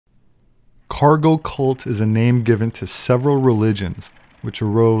cargo cult is a name given to several religions which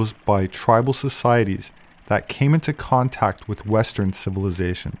arose by tribal societies that came into contact with Western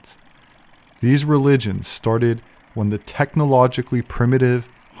civilizations. These religions started when the technologically primitive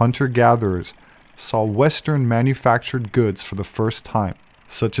hunter-gatherers saw Western manufactured goods for the first time,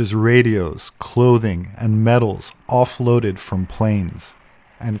 such as radios, clothing, and metals offloaded from planes,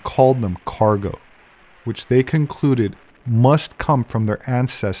 and called them cargo, which they concluded must come from their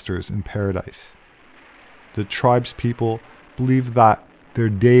ancestors in paradise. The tribe's people believed that their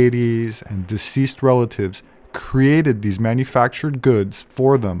deities and deceased relatives created these manufactured goods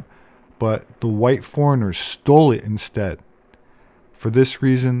for them, but the white foreigners stole it instead. For this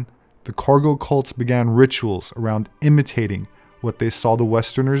reason, the cargo cults began rituals around imitating what they saw the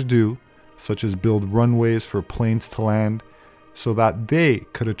Westerners do, such as build runways for planes to land, so that they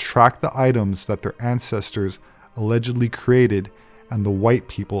could attract the items that their ancestors allegedly created and the white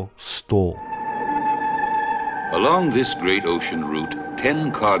people stole. Along this great ocean route,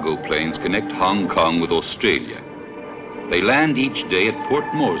 10 cargo planes connect Hong Kong with Australia. They land each day at Port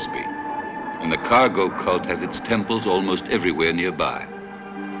Moresby, and the cargo cult has its temples almost everywhere nearby.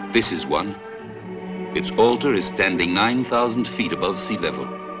 This is one. Its altar is standing 9,000 feet above sea level.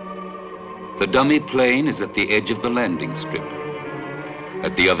 The dummy plane is at the edge of the landing strip.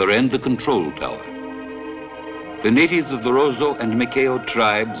 At the other end, the control tower. The natives of the Rozo and Mikeo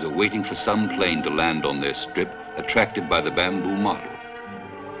tribes are waiting for some plane to land on their strip, attracted by the bamboo model.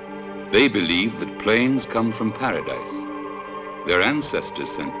 They believe that planes come from paradise. Their ancestors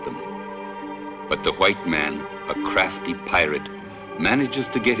sent them. But the white man, a crafty pirate, manages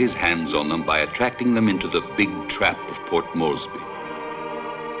to get his hands on them by attracting them into the big trap of Port Moresby.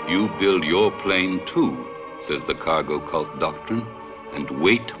 You build your plane too, says the cargo cult doctrine, and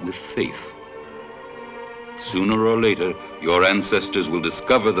wait with faith. Sooner or later, your ancestors will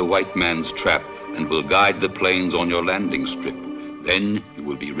discover the white man's trap and will guide the planes on your landing strip. Then you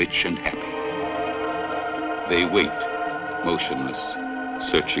will be rich and happy. They wait, motionless,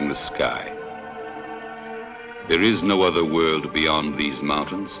 searching the sky. There is no other world beyond these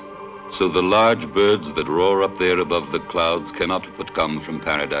mountains, so the large birds that roar up there above the clouds cannot but come from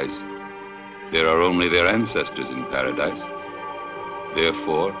paradise. There are only their ancestors in paradise.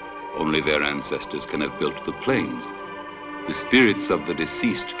 Therefore, only their ancestors can have built the planes. The spirits of the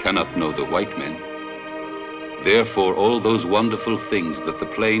deceased cannot know the white men. Therefore, all those wonderful things that the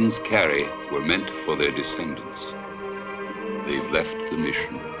planes carry were meant for their descendants. They've left the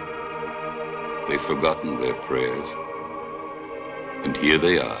mission. They've forgotten their prayers. And here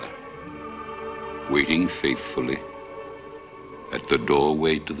they are, waiting faithfully at the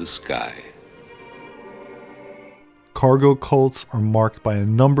doorway to the sky. Cargo cults are marked by a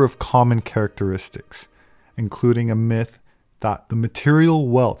number of common characteristics, including a myth that the material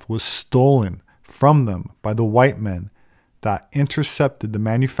wealth was stolen from them by the white men that intercepted the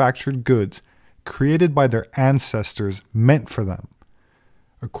manufactured goods created by their ancestors meant for them.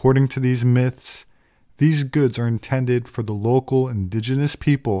 According to these myths, these goods are intended for the local indigenous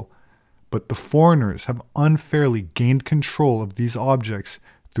people, but the foreigners have unfairly gained control of these objects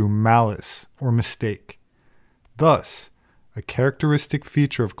through malice or mistake. Thus, a characteristic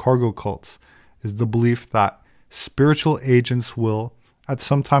feature of cargo cults is the belief that spiritual agents will, at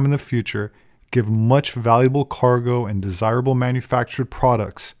some time in the future, give much valuable cargo and desirable manufactured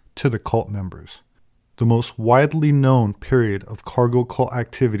products to the cult members. The most widely known period of cargo cult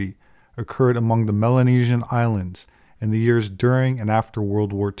activity occurred among the Melanesian islands in the years during and after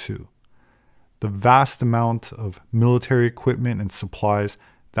World War II. The vast amount of military equipment and supplies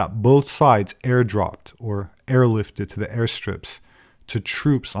that both sides airdropped or airlifted to the airstrips to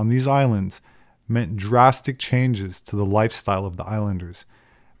troops on these islands meant drastic changes to the lifestyle of the islanders,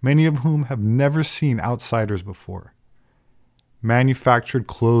 many of whom have never seen outsiders before. Manufactured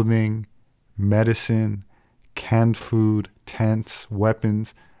clothing, medicine, canned food, tents,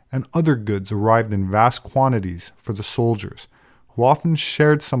 weapons, and other goods arrived in vast quantities for the soldiers, who often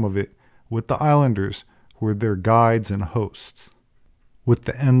shared some of it with the islanders, who were their guides and hosts. With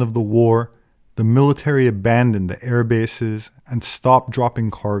the end of the war, the military abandoned the air bases and stopped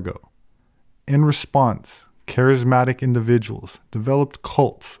dropping cargo. In response, charismatic individuals developed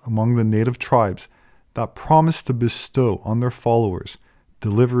cults among the native tribes that promised to bestow on their followers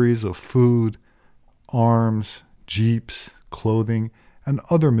deliveries of food, arms, jeeps, clothing, and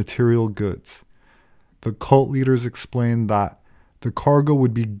other material goods. The cult leaders explained that the cargo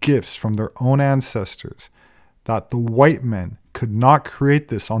would be gifts from their own ancestors, that the white men could not create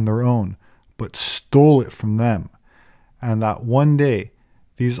this on their own, but stole it from them, and that one day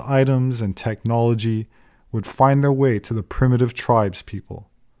these items and technology would find their way to the primitive tribes people.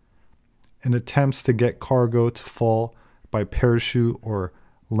 In attempts to get cargo to fall by parachute or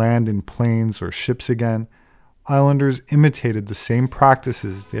land in planes or ships again, islanders imitated the same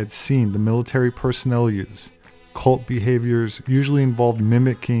practices they had seen the military personnel use. Cult behaviors usually involved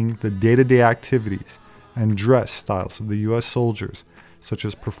mimicking the day-to-day activities and dress styles of the U.S. soldiers, such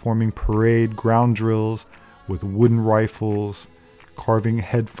as performing parade ground drills with wooden rifles, carving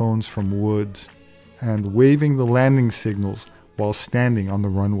headphones from woods, and waving the landing signals while standing on the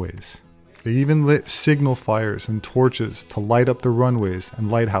runways. They even lit signal fires and torches to light up the runways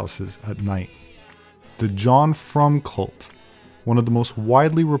and lighthouses at night. The John Frum cult, one of the most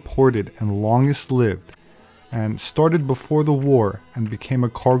widely reported and longest lived, and started before the war and became a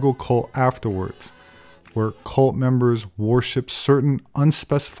cargo cult afterwards, where cult members worshipped certain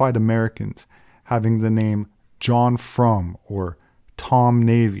unspecified Americans having the name John Frum or Tom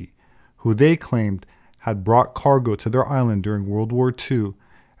Navy, who they claimed had brought cargo to their island during World War II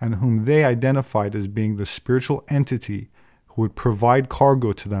and whom they identified as being the spiritual entity who would provide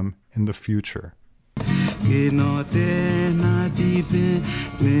cargo to them in the future.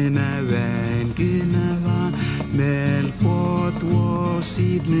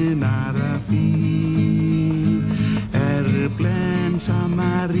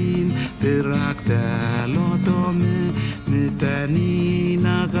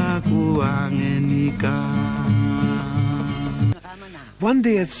 One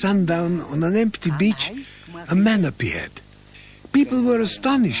day at sundown on an empty beach, a man appeared. People were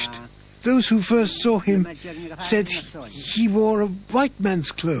astonished. Those who first saw him said he wore a white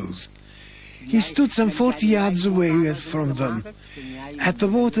man's clothes. He stood some 40 yards away from them, at the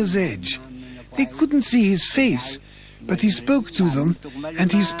water's edge. They couldn't see his face, but he spoke to them,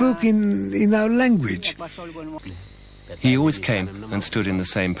 and he spoke in our language. He always came and stood in the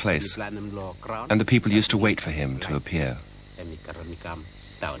same place, and the people used to wait for him to appear.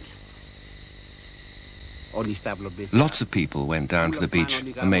 Lots of people went down to the beach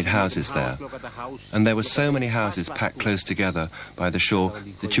and made houses there, and there were so many houses packed close together by the shore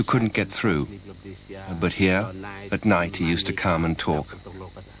that you couldn't get through. But here, at night, he used to come and talk.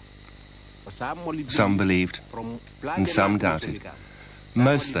 Some believed, and some doubted.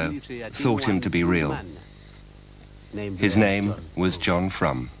 Most, though, thought him to be real. His name was John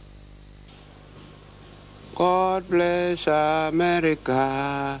Frum. God bless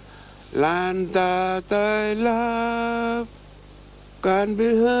America, land that I love. Can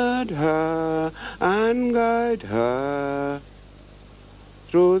behold her and guide her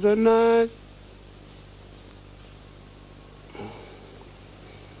through the night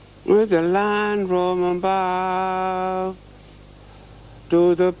with the land from above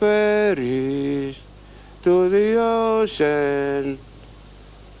to the prairies, to the ocean,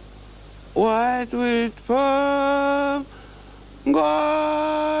 white with foam.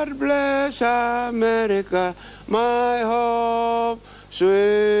 God bless America, my home,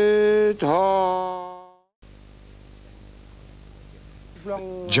 sweet home.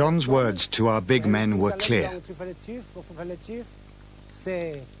 John's words to our big men were clear.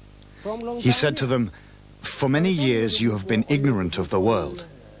 He said to them, "For many years you have been ignorant of the world.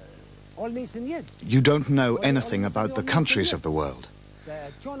 You don't know anything about the countries of the world.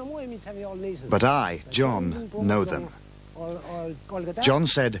 But I, John, know them." John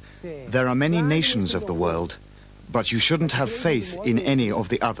said, "There are many nations of the world, but you shouldn't have faith in any of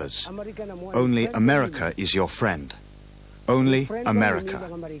the others. Only America is your friend. Only America.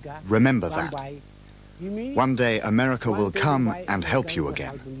 Remember that. One day America will come and help you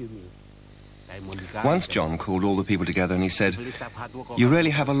again." Once John called all the people together and he said, "You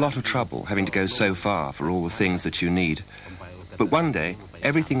really have a lot of trouble having to go so far for all the things that you need. But one day,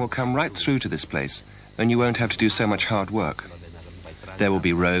 everything will come right through to this place, and you won't have to do so much hard work. There will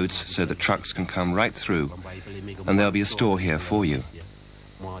be roads so that trucks can come right through, and there'll be a store here for you.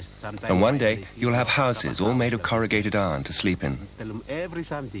 And one day, you'll have houses all made of corrugated iron to sleep in."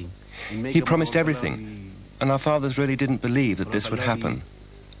 He promised everything, and our fathers really didn't believe that this would happen,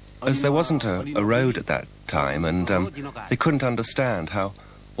 as there wasn't a road at that time, and they couldn't understand how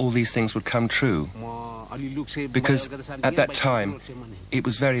all these things would come true, because at that time it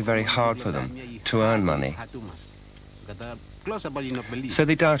was very, very hard for them to earn money. So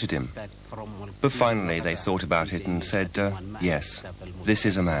they doubted him, but finally they thought about it and said, yes, this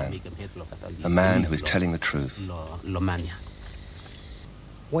is a man who is telling the truth.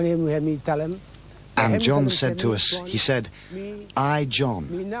 And John said to us, he said, "I, John,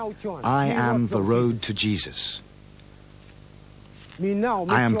 I am the road to Jesus.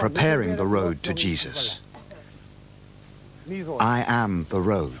 I am preparing the road to Jesus. I am the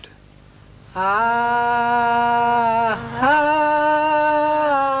road."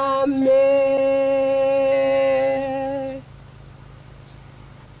 Amen.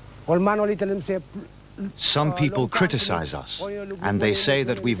 Some people criticize us, and they say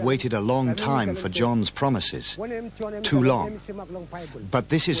that we've waited a long time for John's promises. Too long. But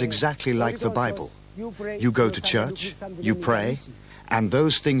this is exactly like the Bible. You go to church, you pray, and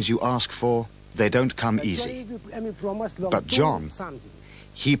those things you ask for, they don't come easy. But John,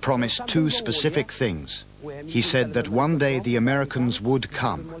 he promised two specific things. He said that one day the Americans would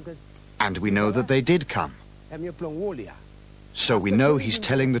come, and we know that they did come. So we know he's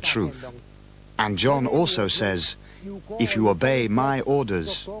telling the truth. And John also says, if you obey my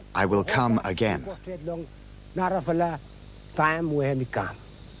orders, I will come again.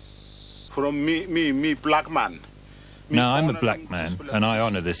 From me, black man. Now, I'm a black man, and I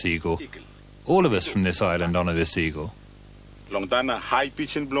honor this eagle. All of us from this island honor this eagle. In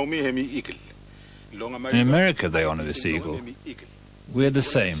America, they honor this eagle. We're the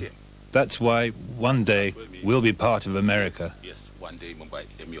same. That's why one day we'll be part of America.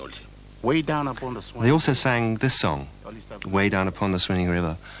 Way down upon the swing. They also sang this song, Way Down Upon the Swinging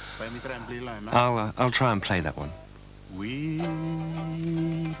River. I'll try and play that one. Way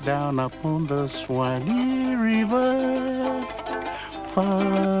down upon the swinging river,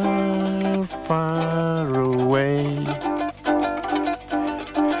 far, far away.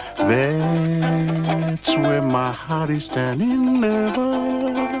 That's where my heart is standing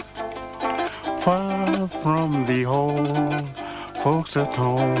ever, far from the old folks at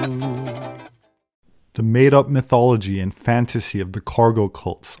home. The made-up mythology and fantasy of the cargo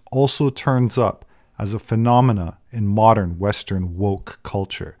cults also turns up as a phenomena in modern Western woke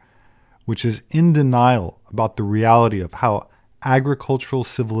culture, which is in denial about the reality of how agricultural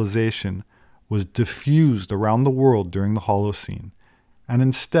civilization was diffused around the world during the Holocene, and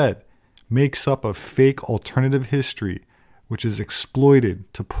instead makes up a fake alternative history which is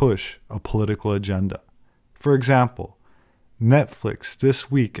exploited to push a political agenda. For example, Netflix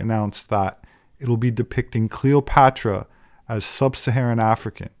this week announced that it'll be depicting Cleopatra as sub-Saharan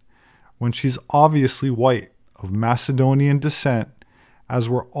African, when she's obviously white, of Macedonian descent, as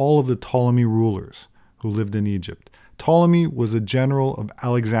were all of the Ptolemy rulers who lived in Egypt. Ptolemy was a general of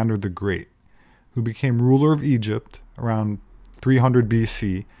Alexander the Great, who became ruler of Egypt around 300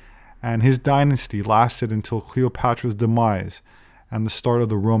 BC, and his dynasty lasted until Cleopatra's demise and the start of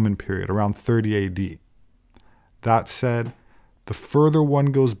the Roman period around 30 AD. That said, the further one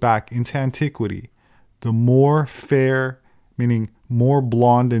goes back into antiquity, the more fair, meaning more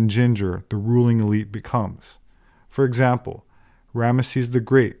blonde and ginger, the ruling elite becomes. For example, Ramesses the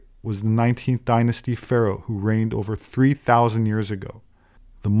Great was the 19th dynasty pharaoh who reigned over 3,000 years ago.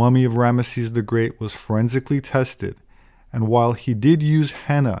 The mummy of Ramesses the Great was forensically tested, and while he did use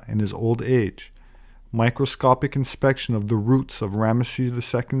henna in his old age, microscopic inspection of the roots of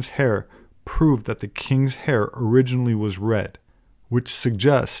Ramesses II's hair proved that the king's hair originally was red, which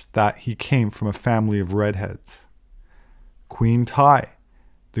suggests that he came from a family of redheads. Queen Tai,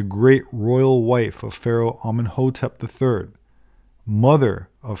 the great royal wife of Pharaoh Amenhotep III, mother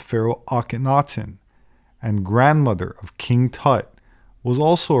of Pharaoh Akhenaten, and grandmother of King Tut, was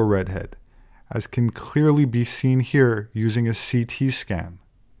also a redhead, as can clearly be seen here using a CT scan.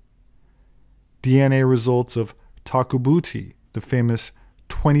 DNA results of Takubuti, the famous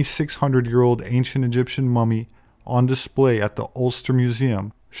 2,600-year-old ancient Egyptian mummy on display at the Ulster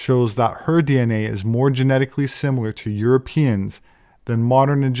Museum, shows that her DNA is more genetically similar to Europeans than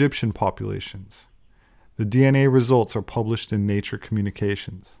modern Egyptian populations. The DNA results are published in Nature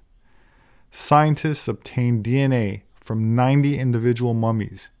Communications. Scientists obtained DNA from 90 individual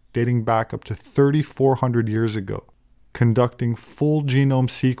mummies dating back up to 3,400 years ago, conducting full genome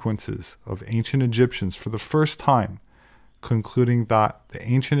sequences of ancient Egyptians for the first time, concluding that the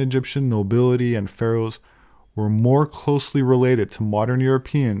ancient Egyptian nobility and pharaohs were more closely related to modern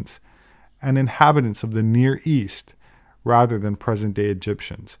Europeans and inhabitants of the Near East rather than present-day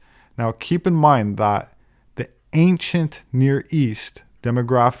Egyptians. Now keep in mind that the ancient Near East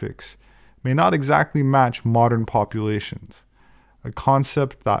demographics may not exactly match modern populations, a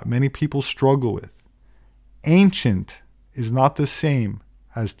concept that many people struggle with. Ancient is not the same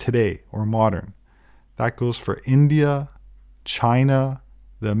as today or modern. That goes for India, China,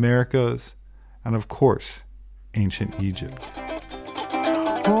 the Americas, and of course, ancient Egypt.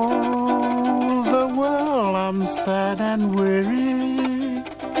 All the world I'm sad and weary.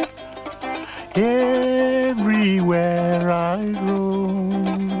 Everywhere I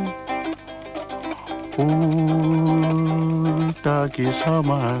roam. Oh, dark is how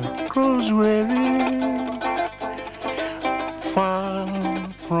my grows weary. Far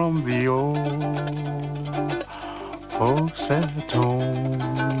from the old folks at home.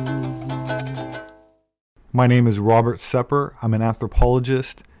 My name is Robert Sepehr. I'm an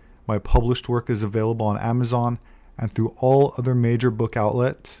anthropologist. My published work is available on Amazon and through all other major book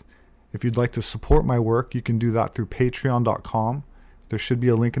outlets. If you'd like to support my work, you can do that through patreon.com. There should be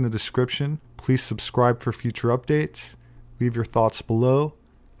a link in the description. Please subscribe for future updates. Leave your thoughts below.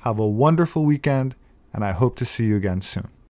 Have a wonderful weekend, and I hope to see you again soon.